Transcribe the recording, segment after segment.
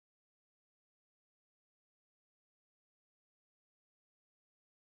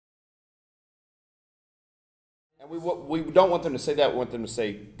And we don't want them to say that. We want them to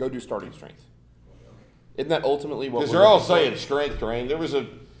say, go do starting strength. Isn't that ultimately what? Because they're all saying strength training. There was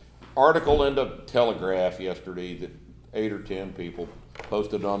an article in the Telegraph yesterday that 8 or 10 people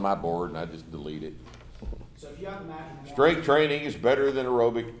posted on my board, and I just deleted it. So if you have the magic Strength training is better than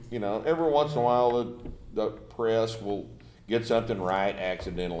aerobic. You know, every once in a while the press will get something right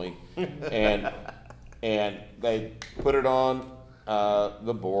accidentally, and they put it on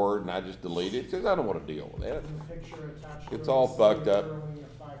the board, and I just delete it because I don't want to deal with that. It's all fucked up.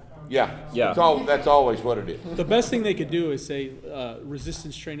 Yeah, yeah. That's always what it is. The best thing they could do is say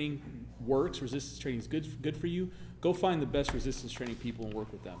resistance training works. Resistance training is good for you. Go find the best resistance training people and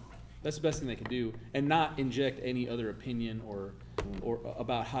work with them. That's the best thing they can do, and not inject any other opinion or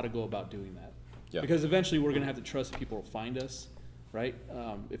about how to go about doing that. Yeah. Because eventually we're going to have to trust that people will find us, right?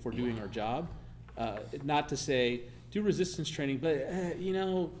 If we're doing our job. Not to say do resistance training, but you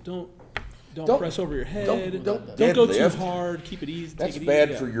know, don't press over your head. Don't go too hard. Keep it easy. That's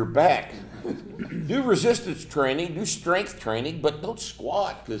bad for your back. Do resistance training, do strength training, but don't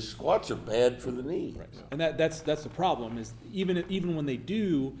squat because squats are bad for the knee. Right. And that's the problem is even when they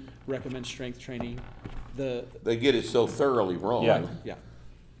do recommend strength training, they get it so thoroughly wrong. Yeah. Yeah.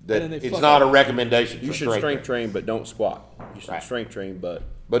 That it's not a recommendation. You should strength train, but don't squat. You should strength train, but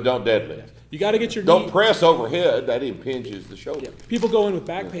don't deadlift. You got to get your don't press overhead. That impinges the shoulder. Yeah. People go in with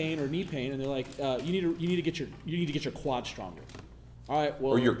back pain or knee pain, and they're like, you need to get your quad stronger. All right,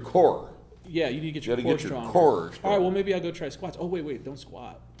 well, or your core. Yeah, you need to get your core stronger. Core all right, well maybe I'll go try squats. Oh wait, don't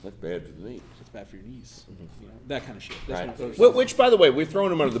squat. That's bad for the knees. It's bad for your knees. You know, that kind of shit. That's which, by the way, we've thrown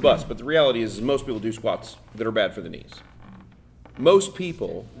them under the bus, but the reality is most people do squats that are bad for the knees. Most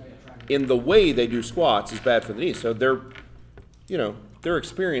people, in the way they do squats, is bad for the knees. So their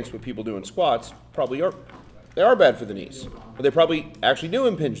experience with people doing squats probably are bad for the knees. But they probably actually do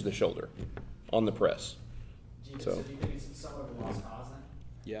impinge the shoulder on the press. Do you think it's somewhat of a lost cause then?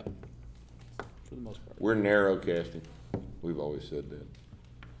 Yeah. For the most part. We're narrow casting. We've always said that.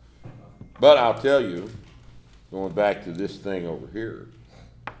 But I'll tell you, going back to this thing over here,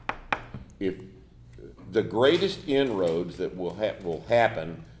 if the greatest inroads that will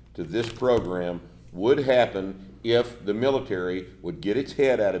happen to this program would happen if the military would get its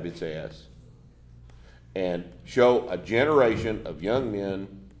head out of its ass and show a generation of young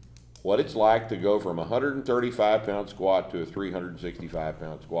men what it's like to go from a 135-pound squat to a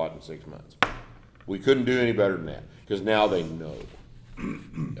 365-pound squat in 6 months. We couldn't do any better than that because now they know.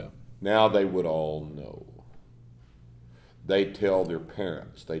 Yeah. Now they would all know. They tell their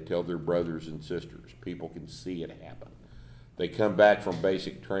parents. They tell their brothers and sisters. People can see it happen. They come back from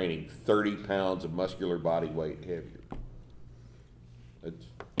basic training 30 pounds of muscular body weight heavier. How did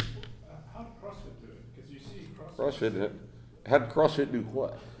CrossFit do it? Because you see CrossFit. How did CrossFit do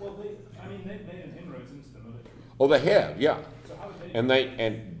what? Well, they've made an inroads into the military. Oh, they have, yeah. So how did they?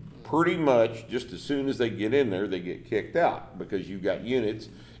 And pretty much just as soon as they get in there, they get kicked out because you've got units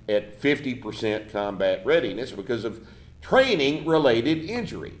at 50% combat readiness because of training-related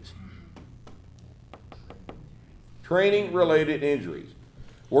injuries. Training-related injuries.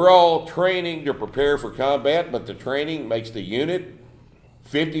 We're all training to prepare for combat, but the training makes the unit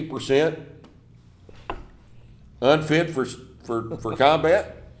 50% unfit for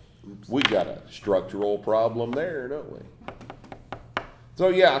combat. We got a structural problem there, don't we? So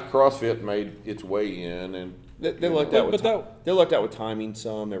yeah, CrossFit made its way in, and they looked out with timing.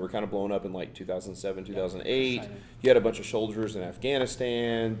 Some they were kind of blown up in like 2007, 2008. You had a bunch of soldiers in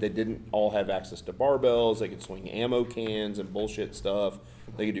Afghanistan. They didn't all have access to barbells. They could swing ammo cans and bullshit stuff.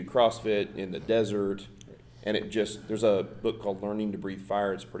 They could do CrossFit in the desert. And there's a book called Learning to Breathe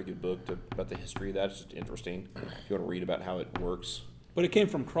Fire. It's a pretty good book about the history of that. It's just interesting if you want to read about how it works. But it came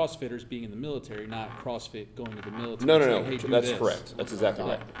from CrossFitters being in the military, not CrossFit going to the military. No. Hey, that's correct. That's exactly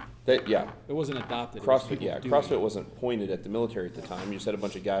right. It wasn't adopted. CrossFit, CrossFit wasn't pointed at the military at the time. You just had a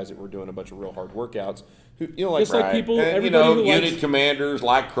bunch of guys that were doing a bunch of real hard workouts. Who, like people, and, unit commanders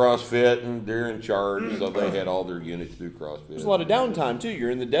like CrossFit, and they're in charge, so they had all their units do CrossFit. There's a lot of downtime too. You're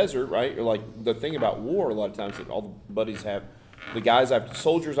in the desert, right? You're like the thing about war. A lot of times, that all the buddies have,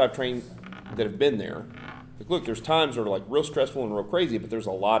 soldiers I've trained that have been there. Like, look, there's times that are like real stressful and real crazy, but there's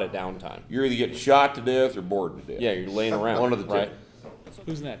a lot of downtime. You're either getting shot to death or bored to death. Yeah, you're laying around. One of the two. Right?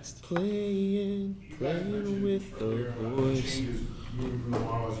 Who's next? Playing with the boys. Moving from the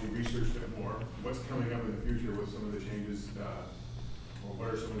model as you researched it more. What's coming up in the future with some of the changes? What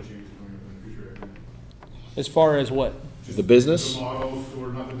are some of the changes coming up in the future? As far as what? Just the business? The models, or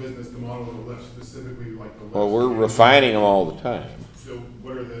not the business, the model of the lift specifically, like the lift. Well, we're refining them all the time. So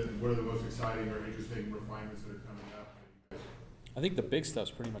what are the most exciting or interesting refinements that are coming up? I think the big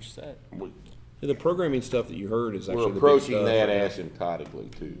stuff's pretty much set. The programming stuff that you heard is actually We're the big approaching stuff. that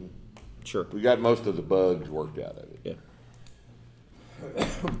asymptotically too. Sure. We got most of the bugs worked out of it. Yeah.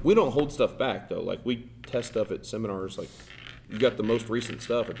 We don't hold stuff back though. Like we test stuff at seminars. Like you got the most recent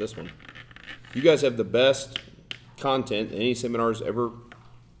stuff at this one. You guys have the best content any seminar's ever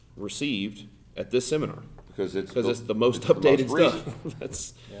received at this seminar Because it's the most it's the updated most stuff.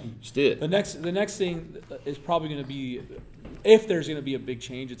 That's just it. The next thing is probably going to be, if there's going to be a big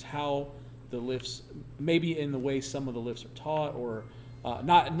change, it's how the lifts, maybe in the way some of the lifts are taught, or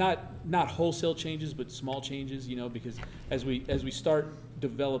not wholesale changes, but small changes. You know, because as we start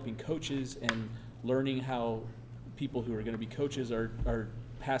developing coaches and learning how people who are going to be coaches are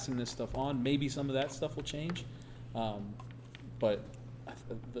passing this stuff on, maybe some of that stuff will change. But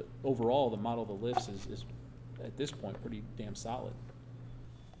overall, the model of the lifts is at this point pretty damn solid.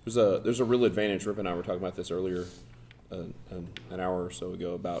 There's a real advantage. Rip and I were talking about this earlier, an hour or so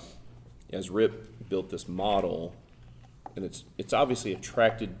ago, about as Rip built this model, and it's obviously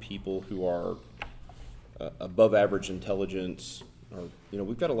attracted people who are above average intelligence, or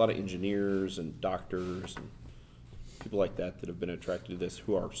we've got a lot of engineers and doctors and people like that have been attracted to this,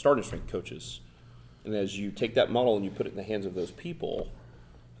 who are starting strength coaches. And as you take that model and you put it in the hands of those people,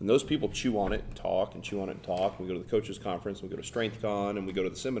 and those people chew on it and talk and chew on it and talk, and we go to the coaches conference, and we go to StrengthCon, and we go to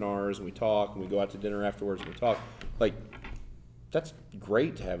the seminars, and we talk, and we go out to dinner afterwards, and we talk. Like, that's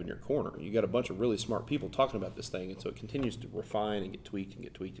great to have in your corner. You got a bunch of really smart people talking about this thing, and so it continues to refine and get tweaked and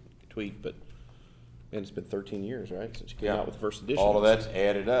get tweaked and get tweaked. But man, it's been 13 years, right, since you came out with the first edition. All of that's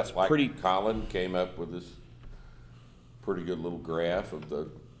added up. Like pretty- Colin came up with this pretty good little graph of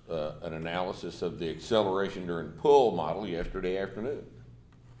an analysis of the acceleration during pull model yesterday afternoon.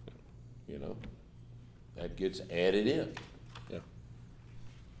 That gets added in. Yeah.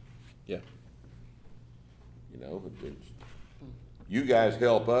 Yeah. But you guys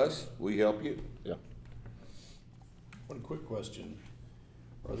help us, we help you. Yeah. One quick question.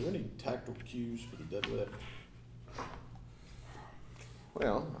 Are there any tactical cues for the deadlift?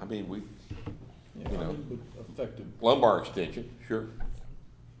 Well, I mean, Effective. lumbar extension, sure.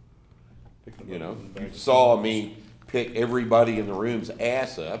 Picking You up know, in the you back. saw me pick everybody in the room's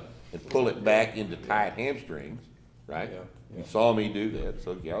ass up and pull it back into tight hamstrings, right? Yeah, yeah. You saw me do that,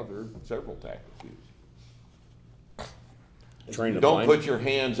 so yeah, there are several tactical cues. Train the Don't blind. put your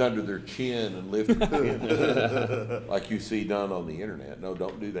hands under their chin and lift your chin like you see done on the internet. No,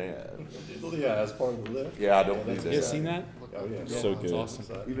 don't do that. Yeah, that's part of the lift. Yeah, I don't do that's that. You guys seen that? Oh, yeah. So That's good.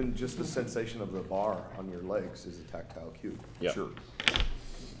 awesome. Even just the sensation of the bar on your legs is a tactile cue. Yeah. Sure.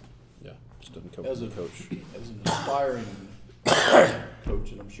 Yeah. Just doesn't come As from a the coach. as an aspiring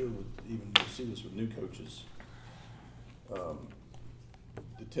coach, and I'm sure even you'll see this with new coaches,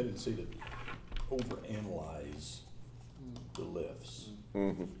 the tendency to overanalyze the lifts.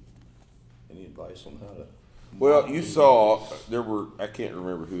 Mm-hmm. Any advice on how to? Well, you saw, I can't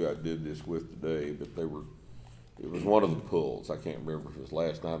remember who I did this with today, but it was one of the pulls. I can't remember if it was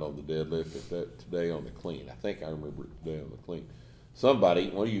last night on the deadlift, today on the clean. I think I remember it today on the clean. Somebody,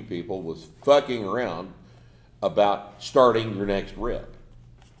 one of you people, was fucking around about starting your next rep.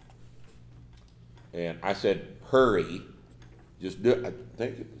 And I said, hurry, just do it. I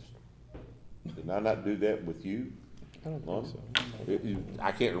think it was, did I not do that with you? I don't think so.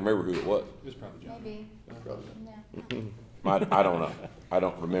 I can't remember who it was. It was probably John. Maybe. Probably. No. I don't know. I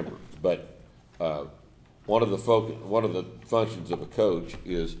don't remember. But one of the functions of a coach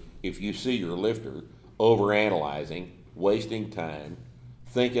is if you see your lifter overanalyzing, wasting time,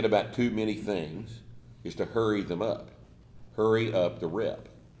 thinking about too many things, is to hurry them up. Hurry up the rep.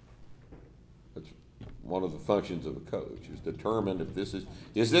 That's one of the functions of a coach, is determine if this is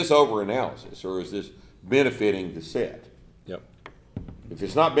this overanalysis or is this benefiting the set. Yep. If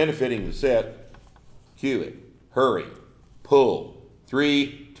it's not benefiting the set, cue it. Hurry. Pull.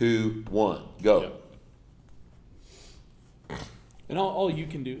 3, 2, 1. Go. And all you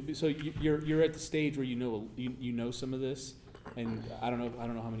can do, so you're at the stage where you know some of this, and I don't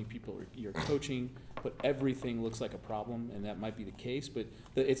know how many people you're coaching, but everything looks like a problem, and that might be the case. But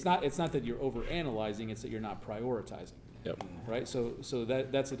it's not that you're overanalyzing; it's that you're not prioritizing. Yep. Right. So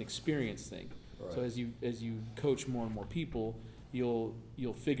that's an experience thing. Right. So as you coach more and more people, you'll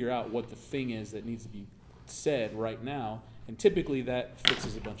figure out what the thing is that needs to be said right now, and typically that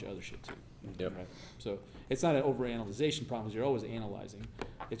fixes a bunch of other shit too. Yep. Right? So it's not an overanalyzation problem because you're always analyzing.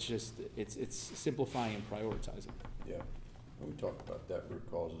 It's just it's simplifying and prioritizing. Yeah, and we talked about that, root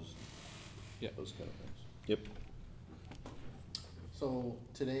causes, Yeah. those kind of things. Yep. So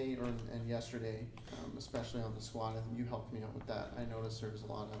today and yesterday, especially on the squat, and you helped me out with that. I noticed there was a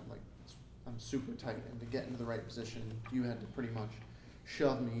lot of I'm super tight, and to get into the right position, you had to pretty much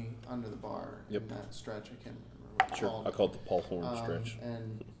shove me under the bar Yep. in that stretch. I can't remember what it's Sure, called. I call it the Paul Horn stretch.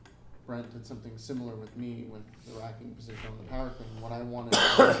 And Brent did something similar with me with the racking position on the power clean. What I wanted to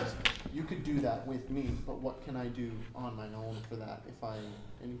know is, you could do that with me, but what can I do on my own for that if I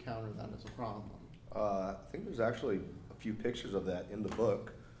encounter that as a problem? I think there's actually a few pictures of that in the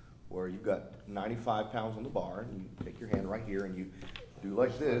book where you've got 95 pounds on the bar and you take your hand right here and you do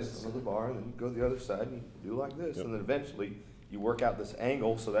like this on the bar, and then you go to the other side and you do like this, and then eventually you work out this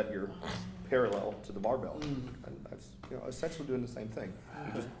angle so that you're parallel to the barbell. And that's, you know, essentially doing the same thing.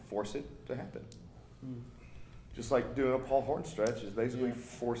 You just force it to happen. Just like doing a Paul Horn stretch is basically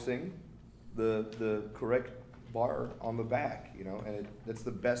forcing the correct bar on the back, you know, and it's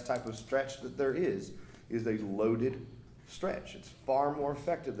the best type of stretch that there is a loaded stretch. It's far more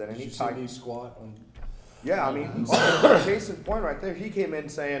effective than any Did you type. see me squat on? Yeah, I mean, case in point right there, he came in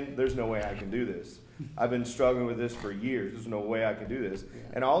saying, there's no way I can do this. I've been struggling with this for years. There's no way I can do this.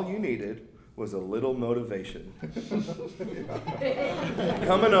 And all you needed was a little motivation.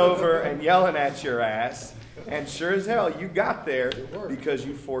 Coming over and yelling at your ass, and sure as hell, you got there because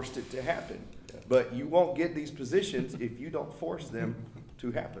you forced it to happen. But you won't get these positions if you don't force them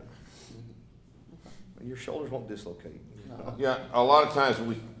to happen. And your shoulders won't dislocate. Yeah, a lot of times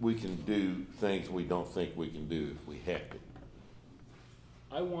we can do things we don't think we can do if we have to.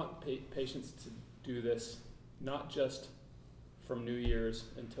 I want patients to do this not just from New Year's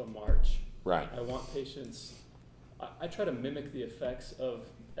until March. Right. I want patients, I try to mimic the effects of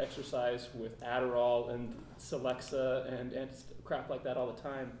exercise with Adderall and Celexa and crap like that all the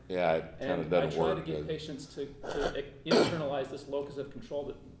time. Yeah, it kind of And doesn't I work. try to get patients to internalize this locus of control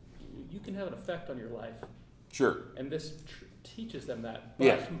that you can have an effect on your life. Sure. And this teaches them that. But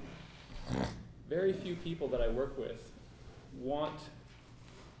Yes. very few people that I work with want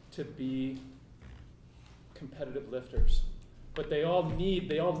to be competitive lifters. But they all need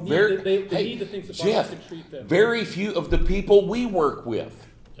they need the things that bodies Jeff, can treat them. very few of the people we work with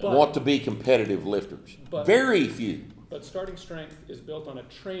But- want to be competitive lifters. But- Very few. But starting strength is built on a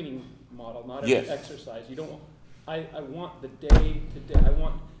training model, not an Yes. exercise. You don't. I want the day to day. I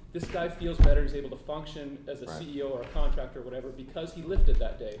want this guy feels better. He's able to function as a Right. CEO or a contractor or whatever because he lifted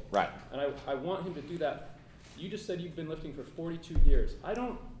that day. Right. And I want him to do that. You just said you've been lifting for 42 years. I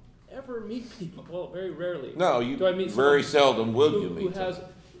don't ever meet people. Well, very rarely. No, you Do I meet very someone seldom will who you meet has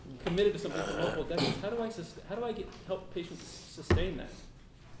someone. committed to something for multiple decades. How do I help patients sustain that?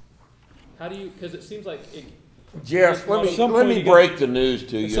 How do you? Because it seems like Jeff, let At some me point you break the news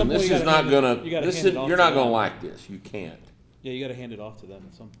to at you, some and this point you is gotta not hand it- gonna. you gotta This hand is it off you're to not gonna them. like this. You can't. Yeah, you got to hand it off to them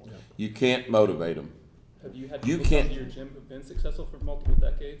at some point. You can't motivate them. Have you had You people can't- come to your gym who've been successful for multiple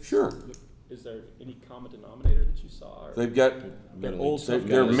decades? Sure. Is there any common denominator that you saw? Or? They've got. They're old stuff.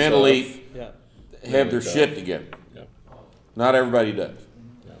 They're mentally Yeah. have their shit together. Yeah. Not everybody does.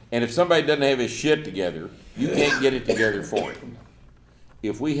 And if somebody doesn't have his shit together, you can't get it together for him.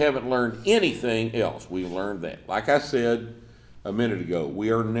 If we haven't learned anything else, we've learned that. Like I said a minute ago, we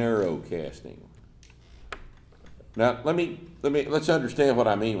are narrow casting. Now let's understand what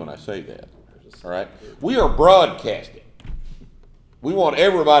I mean when I say that. All right? We are broadcasting. We want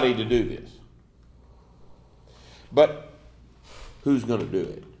everybody to do this. But who's going to do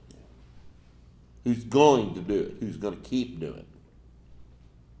it? Who's going to do it? Who's going to keep doing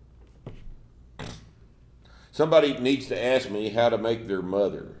it? Somebody needs to ask me how to make their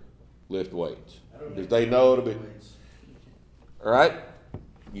mother lift weights. Because they know it'll be. All right?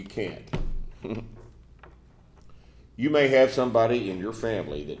 You can't. You may have somebody in your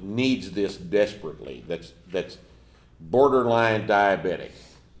family that needs this desperately, that's borderline diabetic,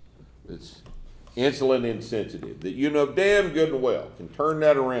 that's insulin insensitive, that you know damn good and well can turn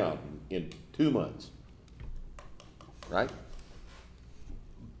that around in 2 months. Right?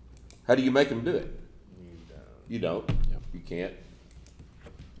 How do you make them do it? You don't. You can't.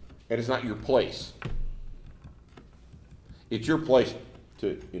 And it's not your place. It's your place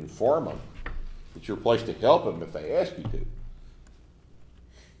to inform them. It's your place to help them if they ask you to.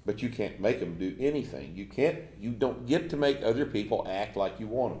 But you can't make them do anything. You don't get to make other people act like you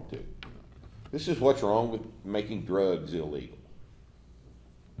want them to. This is what's wrong with making drugs illegal.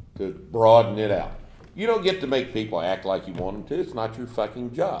 To broaden it out. You don't get to make people act like you want them to. It's not your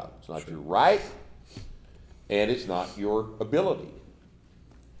fucking job. It's not your right. And it's not your ability.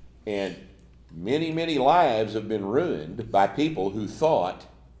 And many, many lives have been ruined by people who thought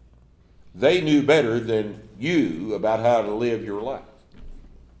they knew better than you about how to live your life.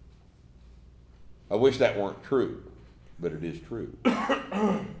 I wish that weren't true, but it is true.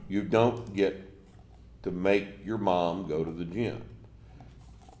 You don't get to make your mom go to the gym.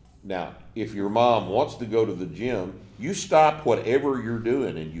 Now, if your mom wants to go to the gym, you stop whatever you're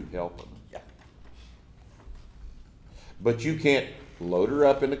doing and you help her. Yeah. But you can't load her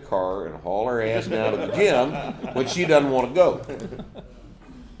up in the car and haul her ass down to the gym when she doesn't want to go.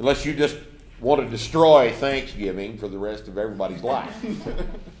 Unless you just want to destroy Thanksgiving for the rest of everybody's life.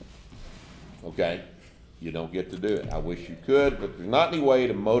 Okay? You don't get to do it. I wish you could, but there's not any way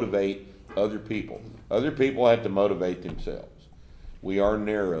to motivate other people. Other people have to motivate themselves. We are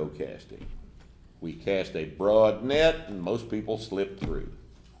narrow casting. We cast a broad net and most people slip through.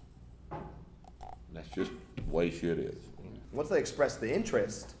 That's just the way shit is. Once they express the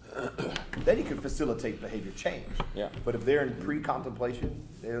interest, then you can facilitate behavior change. Yeah. But if they're in pre-contemplation,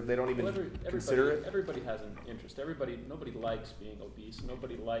 they don't even consider it. Everybody has an interest. Nobody likes being obese.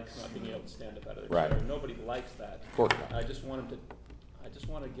 Nobody likes not being able to stand up out of their Right. chair. Nobody likes that. Of course not. I just want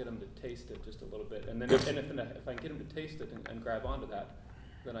to get them to taste it just a little bit, and then if I can get them to taste it and grab onto that,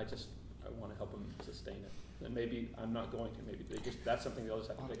 then I want to help them sustain it. And maybe I'm not going to. Maybe that's something they always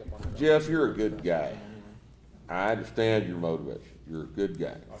have to pick up on. Their own. Jeff, you're a good guy. I understand your motivation. You're a good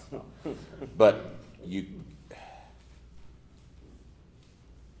guy. But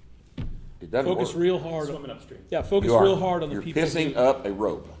it doesn't Focus work. real hard. Swimming upstream. Yeah, focus You are. real hard on the You're people. pissing up a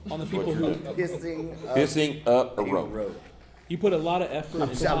rope. On the That's what people you're who doing. Pissing up a a rope. rope. you put a lot of effort and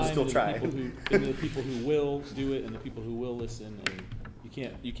I'm time still into trying. the people who will do it and the people who will listen, and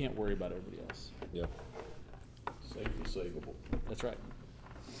you can't worry about everybody else. Yep. Safely savable. That's right.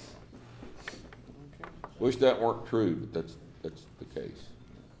 Wish that weren't true, but that's the case.